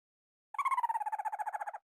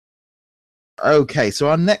Okay, so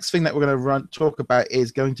our next thing that we're going to talk about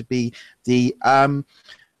is going to be the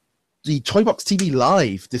Toy Box TV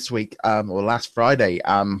Live this week, or last Friday.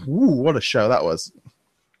 What a show that was!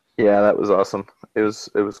 Yeah, that was awesome. It was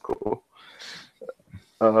cool.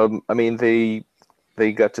 I mean, they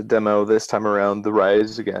got to demo this time around the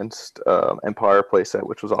Rise Against Empire playset,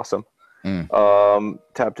 which was awesome.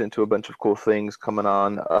 Tapped into a bunch of cool things coming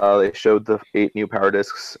on. They showed the 8 new power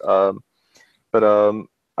discs. But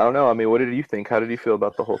I don't know. I mean, what did you think? How did you feel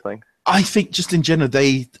about the whole thing? I think just in general,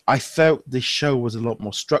 I felt the show was a lot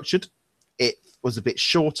more structured. It was a bit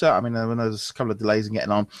shorter. I mean, when there was a couple of delays in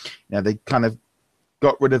getting on, they kind of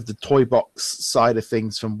got rid of the toy box side of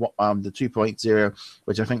things from the 2.0,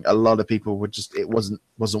 which I think a lot of people were it wasn't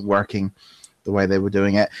working the way they were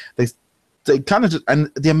doing it. They kind of and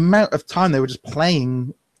the amount of time they were just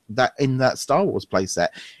playing that in that Star Wars playset,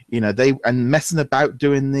 they and messing about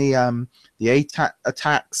doing the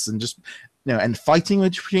attacks and just and fighting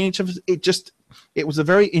between each other. It was a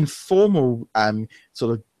very informal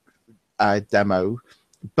sort of demo,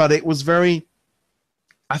 but it was very.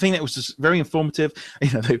 I think it was just very informative.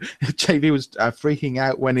 JV was freaking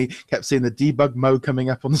out when he kept seeing the debug mode coming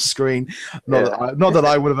up on the screen. Not that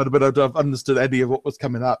I would have understood any of what was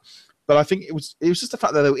coming up, but I think it was just the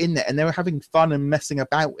fact that they were in there and they were having fun and messing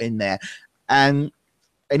about in there, and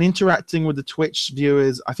interacting with the Twitch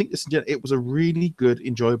viewers. I think it was a really good,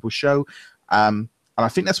 enjoyable show, and I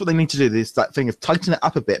think that's what they need to do. This that thing of tighten it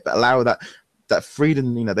up a bit, but allow that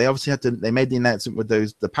freedom. They obviously they made the announcement with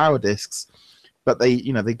the power discs. But they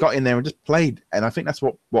got in there and just played, and I think that's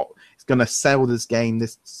what is going to sell this game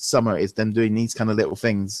this summer is them doing these kind of little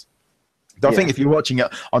things. I think if you're watching it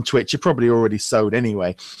on Twitch, you're probably already sold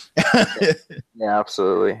anyway. Yeah,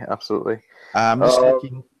 absolutely. Just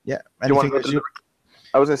thinking, yeah. I was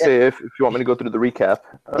going to say if you want me to go through the recap.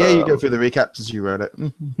 Yeah, you go through the recap since you wrote it.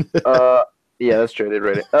 Yeah, that's true. I did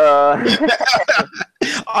write it.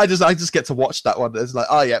 I just get to watch that one. It's like,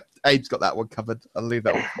 oh yeah, Abe's got that one covered. I'll leave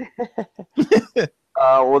that one.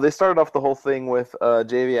 Well, they started off the whole thing with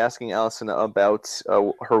JV asking Allison about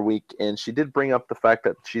her week, and she did bring up the fact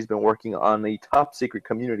that she's been working on a top secret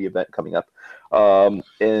community event coming up.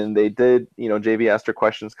 And they did, JV asked her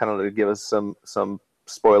questions kind of to give us some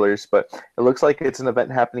spoilers, but it looks like it's an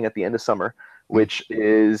event happening at the end of summer, which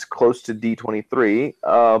is close to D23.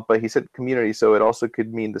 But he said community, so it also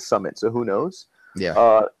could mean the summit. So who knows?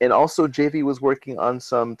 Yeah. And also JV was working on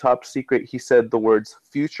some top secret. He said the words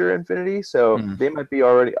future infinity. So they might be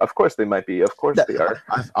already. Of course they might be. Of course they are.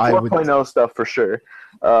 4.0 stuff for sure.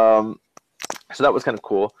 So that was kind of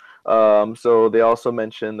cool. So they also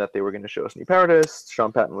mentioned that they were going to show us new power discs.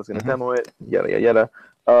 Sean Patton was going to demo it. Yada yada yada.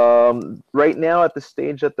 Right now at the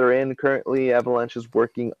stage that they're in currently, Avalanche is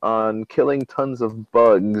working on killing tons of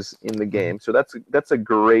bugs in the game. So that's a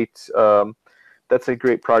great. That's a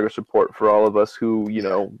great progress report for all of us who,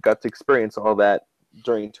 got to experience all that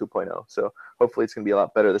during 2.0. So hopefully it's going to be a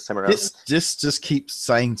lot better this time around. This just keeps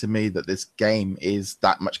saying to me that this game is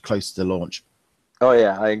that much closer to launch. Oh,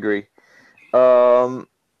 yeah, I agree.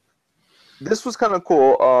 This was kind of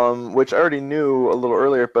cool, which I already knew a little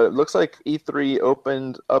earlier, but it looks like E3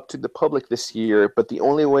 opened up to the public this year, but the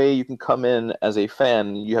only way you can come in as a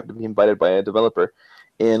fan, you have to be invited by a developer.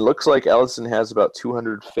 And looks like Allison has about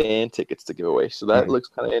 200 fan tickets to give away, so that looks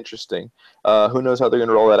kind of interesting. Who knows how they're going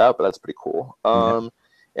to roll that out, but that's pretty cool.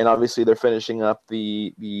 And obviously they're finishing up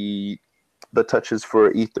the touches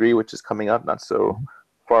for E3, which is coming up, not so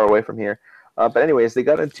far away from here. But anyways, they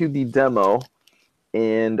got into the demo,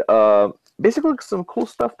 and basically some cool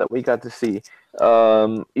stuff that we got to see.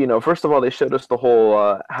 First of all, they showed us the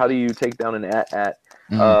whole how do you take down an AT-AT.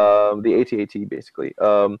 The AT-AT basically.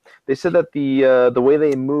 They said that the way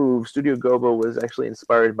they move, Studio Gobo was actually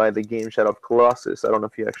inspired by the game Shadow of Colossus. I don't know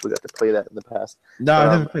if you actually got to play that in the past. No,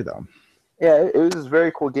 I never played that one. Yeah, it was a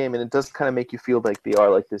very cool game, and it does kind of make you feel like they are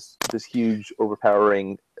like this huge,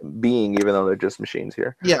 overpowering being, even though they're just machines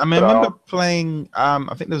here. Yeah, I mean, I remember playing.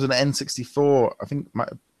 I think there was an N64. I think it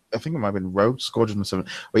might have been Rogue Squadron or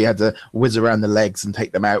something, where you had to whiz around the legs and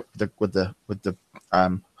take them out with the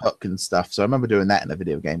hook and stuff. So I remember doing that in a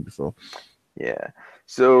video game before. Yeah.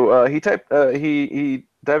 So he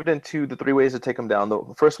dived into the 3 ways to take them down. The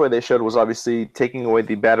first way they showed was obviously taking away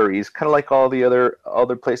the batteries, kind of like all the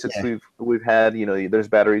other places we've had. There's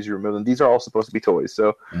batteries, you remove them. These are all supposed to be toys.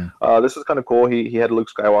 So this was kind of cool. He had Luke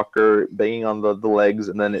Skywalker banging on the legs,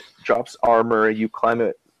 and then it drops armor. You climb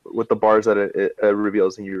it with the bars that it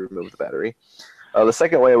reveals, and you remove the battery. The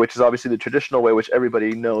second way, which is obviously the traditional way, which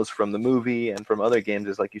everybody knows from the movie and from other games,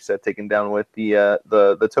 is like you said, taken down with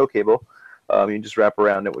the tow cable. You can just wrap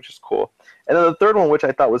around it, which is cool. And then the third one, which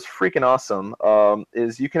I thought was freaking awesome,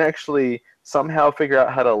 is you can actually somehow figure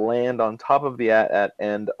out how to land on top of the AT-AT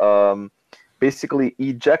and basically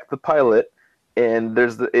eject the pilot. And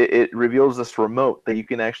it reveals this remote that you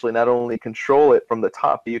can actually not only control it from the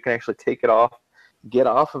top, but you can actually take it off, get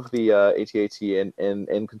off of the AT-AT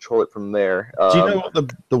and control it from there. Do you know what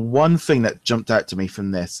the one thing that jumped out to me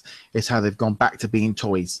from this is how they've gone back to being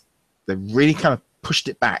toys. They've really kind of pushed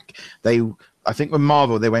it back. I think with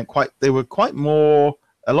Marvel, they were quite more.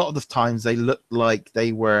 A lot of the times they looked like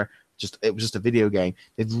it was just a video game.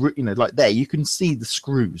 Like there you can see the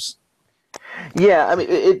screws. Yeah, I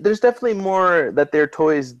mean, there's definitely more that their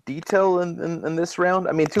toys detail in this round.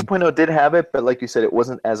 I mean, 2.0 did have it, but like you said, it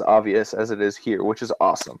wasn't as obvious as it is here, which is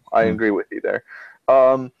awesome. I agree with you there.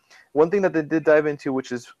 One thing that they did dive into,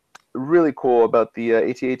 which is really cool about the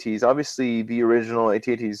AT-ATs, obviously the original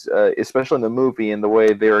AT-ATs, especially in the movie and the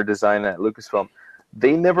way they were designed at Lucasfilm,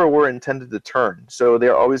 they never were intended to turn, so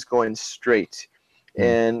they're always going straight.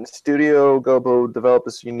 And Studio Gobo developed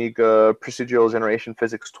this unique procedural generation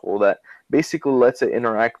physics tool that basically lets it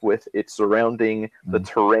interact with its surrounding, the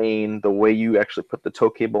terrain, the way you actually put the tow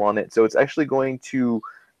cable on it. So it's actually going to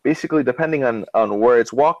basically, depending on where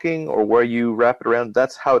it's walking or where you wrap it around,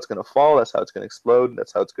 that's how it's going to fall, that's how it's going to explode,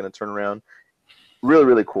 that's how it's going to turn around. Really,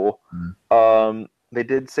 really cool. They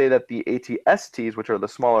did say that the AT-STs, which are the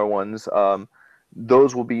smaller ones,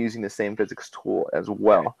 those will be using the same physics tool as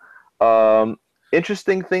well.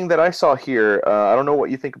 Interesting thing that I saw here, I don't know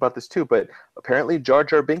what you think about this too, but apparently Jar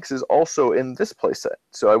Jar Binks is also in this playset.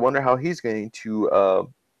 So I wonder how he's going to,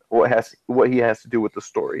 what he has to do with the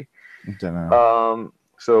story. I don't know.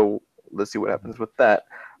 So let's see what happens with that.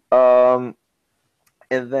 And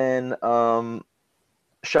then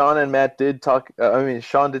Sean and Matt did talk,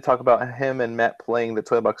 Sean did talk about him and Matt playing the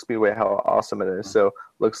Toy Box Speedway, how awesome it is. So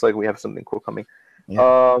looks like we have something cool coming.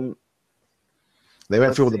 Yeah. They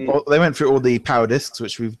went through all the power discs,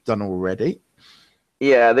 which we've done already.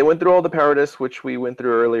 Yeah, they went through all the power discs, which we went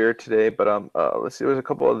through earlier today. But let's see, there's a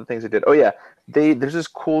couple other things they did. Oh yeah, there's this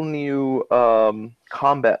cool new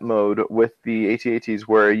combat mode with the AT-ATs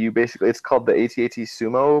where you basically, it's called the AT-AT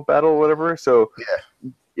Sumo Battle, whatever. So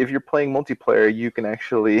if you're playing multiplayer, you can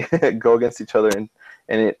actually go against each other and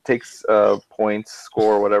it takes points,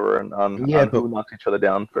 score, whatever, on who knocks each other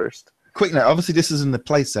down first. Quick note, obviously this is in the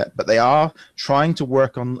playset, but they are trying to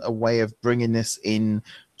work on a way of bringing this in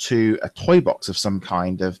to a toy box of some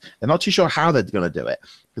kind of. They're not too sure how they're going to do it,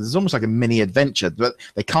 because it's almost like a mini adventure, but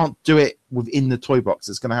they can't do it within the toy box.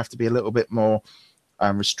 It's going to have to be a little bit more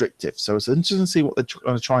restrictive. So it's interesting to see what they're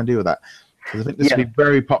going to try and do with that, because I think this will be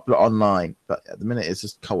very popular online, but at the minute it's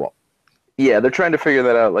just co-op. Yeah, they're trying to figure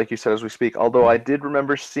that out, like you said, as we speak. Although I did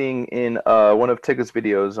remember seeing in one of Tigger's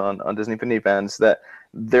videos on Disney Infinity Fans that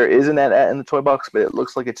there is an AT-AT in the toy box, but it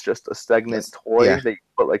looks like it's just a stagnant toy that you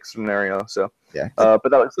put like scenario. So but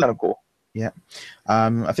that looks kind of cool. Yeah,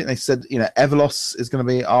 I think they said Evolos is going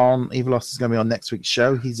to be on. Evolos is going to be on next week's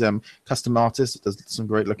show. He's custom artist, does some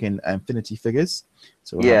great looking Infinity figures.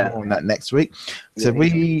 So we'll have more on that next week. So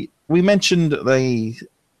we mentioned the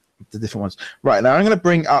different ones. Right, now I'm going to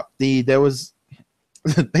bring up there was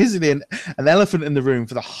basically an elephant in the room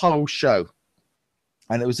for the whole show.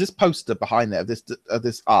 And it was this poster behind there of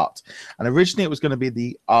this art. And originally it was going to be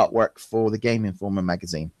the artwork for the Game Informer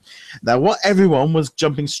magazine. Now what everyone was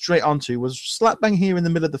jumping straight onto was slap bang here in the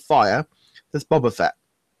middle of the fire, there's Boba Fett.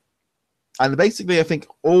 And basically I think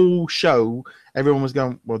all show, everyone was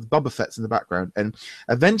going, well, the Boba Fett's in the background. And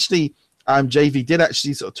eventually JV did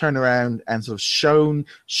actually sort of turn around and sort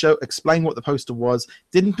of explain what the poster was.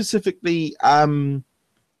 Didn't specifically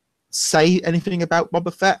say anything about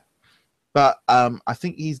Boba Fett, but I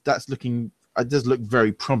think it does look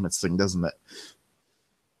very promising, doesn't it?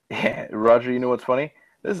 Yeah, Roger, you know what's funny?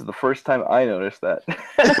 This is the first time I noticed that.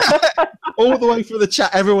 All the way through the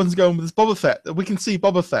chat, everyone's going, "There's Boba Fett. We can see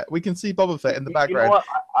Boba Fett. We can see Boba Fett in the background." You know what?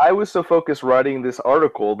 I was so focused writing this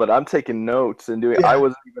article that I'm taking notes and doing. Yeah.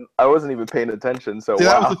 I wasn't even paying attention. So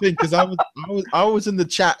that was the thing, because I was in the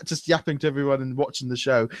chat just yapping to everyone and watching the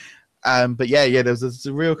show. But there's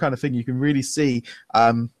a real kind of thing you can really see.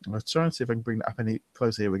 I'll try and see if I can bring that up any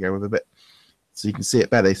closer. Here we go with a bit, so you can see it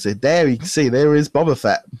better. So there you can see there is Boba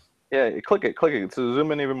Fett. Yeah, click it. So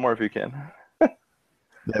zoom in even more if you can.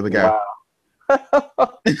 There we go.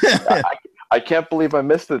 Wow. I can't believe I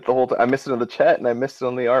missed it the whole time. I missed it in the chat and I missed it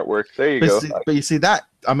on the artwork. There you go. But you see that?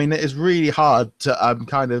 I mean, it is really hard to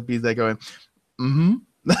kind of be there going,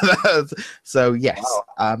 So yes,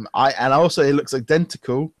 wow. And also it looks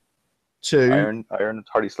identical to Iron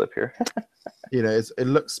Tardy Slip here. It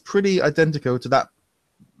looks pretty identical to that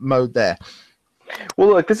mode there. Well,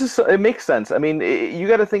 look, it makes sense. I mean, you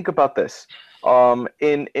got to think about this.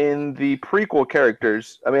 In the prequel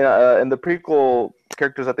characters, I mean, in the prequel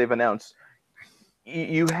characters that they've announced,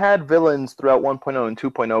 you had villains throughout 1.0 and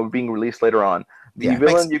 2.0 being released later on. The Yeah, it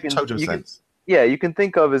makes villain total sense. you can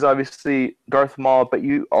think of is obviously Darth Maul, but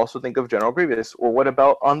you also think of General Grievous. Or what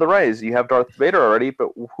about on the rise? You have Darth Vader already, but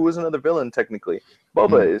who is another villain technically?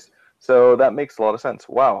 Boba is. So that makes a lot of sense.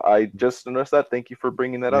 Wow, I just noticed that. Thank you for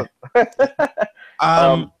bringing that up.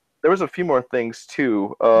 There was a few more things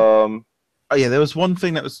too. Oh yeah, there was one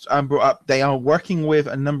thing that was brought up. They are working with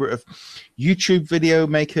a number of YouTube video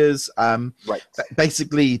makers. Right.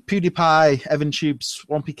 Basically, PewDiePie, EvanTube,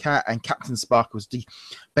 Swampy Cat, and Captain Sparkles.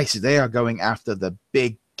 Basically, they are going after the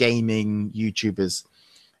big gaming YouTubers.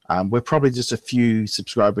 We're probably just a few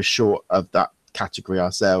subscribers short of that category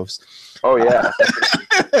ourselves. Oh yeah.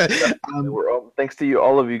 Thanks to you,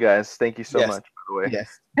 all of you guys. Thank you so much, by the way.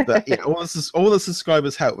 Yes, but yeah, all the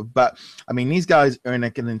subscribers help. But I mean, these guys are in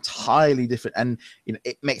an entirely different, and you know,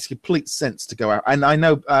 it makes complete sense to go out. And I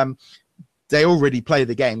know they already play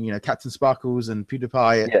the game. You know, Captain Sparkles and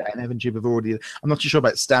PewDiePie and EvanTube have already. I'm not too sure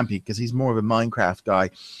about Stampy because he's more of a Minecraft guy,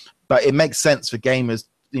 but it makes sense for gamers.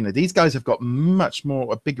 You know, these guys have got much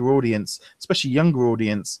more a bigger audience, especially younger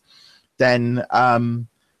audience, than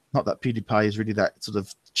not that PewDiePie is really that sort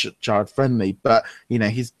of child friendly, but you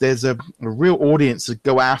know, there's a real audience to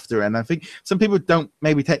go after, and I think some people don't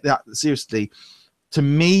maybe take that seriously. To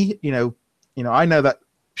me, you know, I know that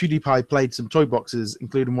PewDiePie played some toy boxes,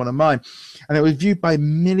 including one of mine, and it was viewed by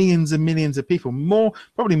millions and millions of people.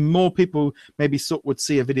 Probably more people maybe would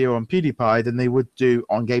see a video on PewDiePie than they would do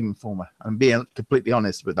on Game Informer. I'm being completely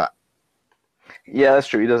honest with that. Yeah, that's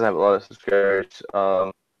true. He doesn't have a lot of subscribers.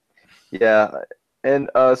 Yeah.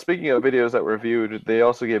 And speaking of videos that were viewed, they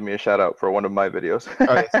also gave me a shout out for one of my videos.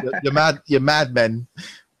 You're Mad Men.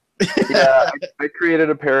 Yeah, I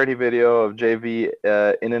created a parody video of JV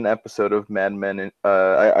in an episode of Mad Men.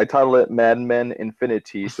 I titled it Mad Men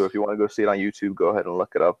Infinity. So if you want to go see it on YouTube, go ahead and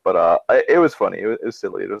look it up. But it was funny. It was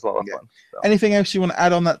silly. It was a lot of fun. So. Anything else you want to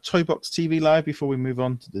add on that Toy Box TV Live before we move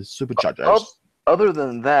on to the Superchargers? Other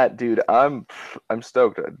than that, dude, I'm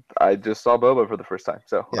stoked. I just saw Boba for the first time,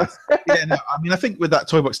 so yes. Yeah, no, I mean, I think with that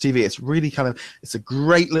Toy Box TV, it's really it's a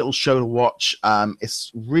great little show to watch.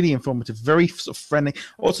 It's really informative, very sort of friendly.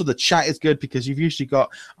 Also, the chat is good because you've usually got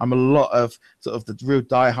a lot of sort of the real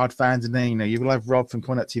diehard fans in there. You know, you've got Rob from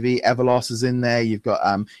Cornet TV, Everloss is in there. You've got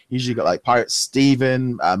usually got like Pirate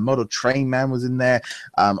Steven, Model Train Man was in there.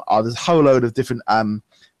 There's a whole load of different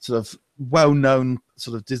sort of well-known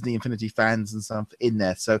sort of Disney Infinity fans and stuff in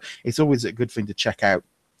there, so it's always a good thing to check out,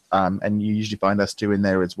 and you usually find us two in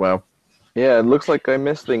there as well. Yeah, it looks like I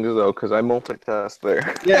missed things though because I multitask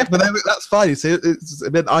there. Yeah, but that's fine. So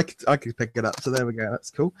I could pick it up. So there we go.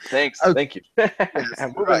 That's cool. Thanks. Oh, thank you. Yes,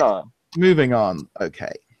 Moving on. Moving on.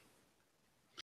 Okay.